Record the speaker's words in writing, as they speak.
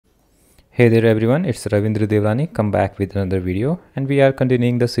Hey there everyone, it's Ravindra Devrani, come back with another video, and we are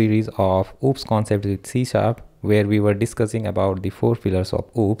continuing the series of OOPS concepts with C#, where we were discussing about the 4 pillars of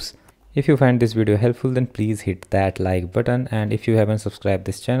OOPS. If you find this video helpful, then please hit that like button, and if you haven't subscribed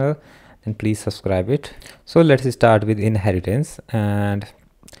this channel, then please subscribe it. So let's start with inheritance, and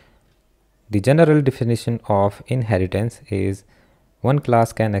the general definition of inheritance is one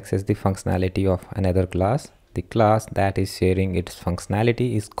class can access the functionality of another class. The class that is sharing its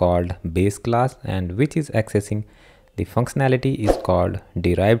functionality is called base class, and which is accessing the functionality is called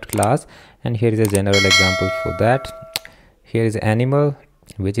derived class. And here is a general example for that. Here is animal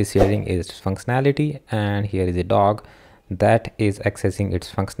which is sharing its functionality, and here is a dog that is accessing its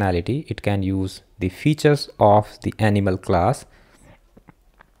functionality. It can use the features of the animal class.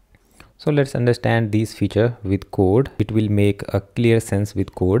 So let's understand these features with code. It will make a clear sense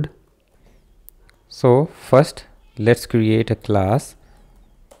with code. So first let's create a class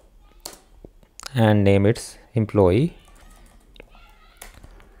and name its employee.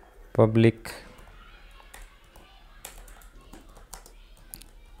 Public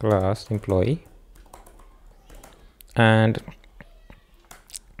class employee, and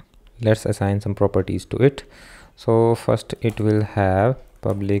let's assign some properties to it. So first it will have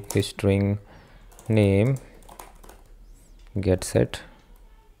public string name get set,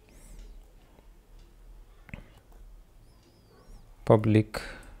 public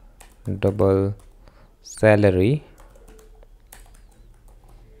double salary,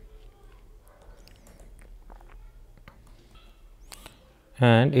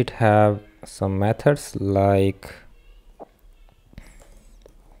 and it have some methods like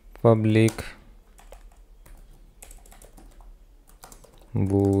public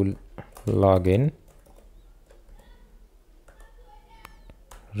bool login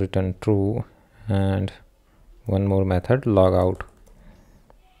return true, and one more method logout.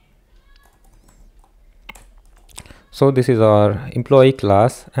 So this is our employee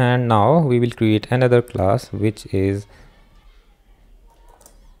class, and now we will create another class which is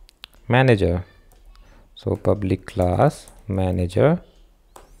manager. So public class manager,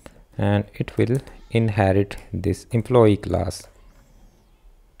 and it will inherit this employee class.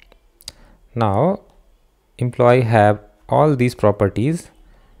 Now employee have all these properties: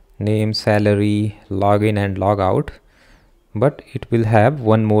 name, salary, login and logout, but it will have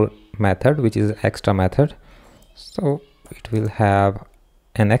one more method which is extra method. So it will have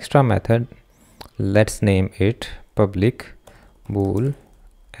an extra method. Let's name it public bool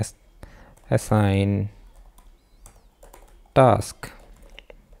assign task,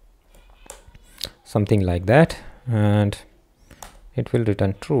 something like that, and it will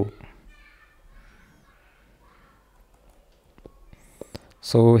return true.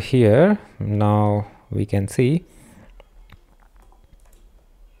 So here now we can see.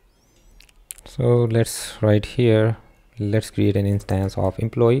 So let's write here, let's create an instance of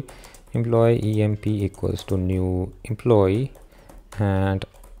employee emp equals to new employee, and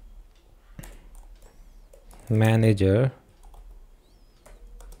manager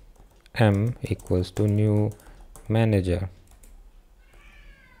m equals to new manager.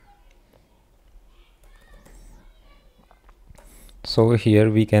 So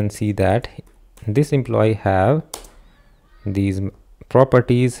here we can see that this employee have these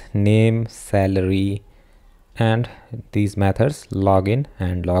properties: name, salary, and these methods login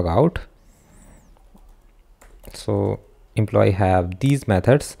and logout. So employee have these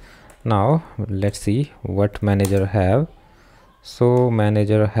methods. Now let's see what manager have. So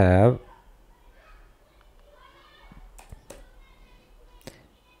manager have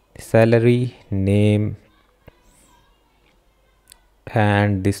salary, name,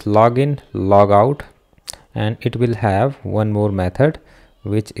 and this login logout, and it will have one more method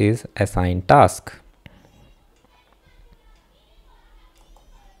which is assign task.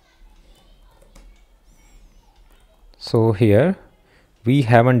 So here we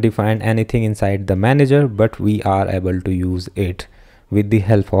haven't defined anything inside the manager, but we are able to use it with the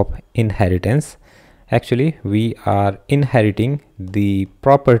help of inheritance. Actually we are inheriting the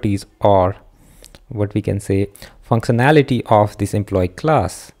properties, or what we can say, functionality of this employee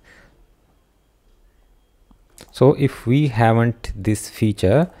class. So if we haven't this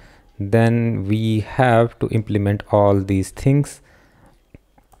feature, then we have to implement all these things.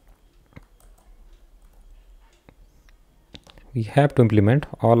 We have to implement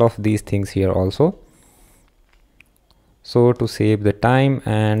all of these things here also. So to save the time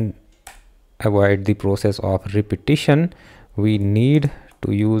and avoid the process of repetition, we need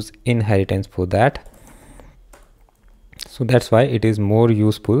to use inheritance for that. So that's why it is more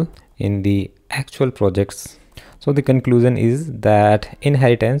useful in the actual projects. So the conclusion is that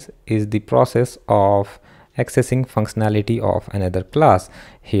inheritance is the process of accessing functionality of another class.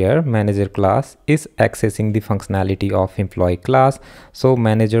 Here manager class is accessing the functionality of employee class. So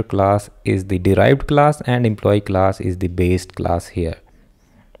manager class is the derived class and employee class is the based class here.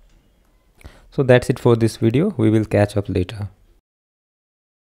 So that's it for this video. We will catch up later.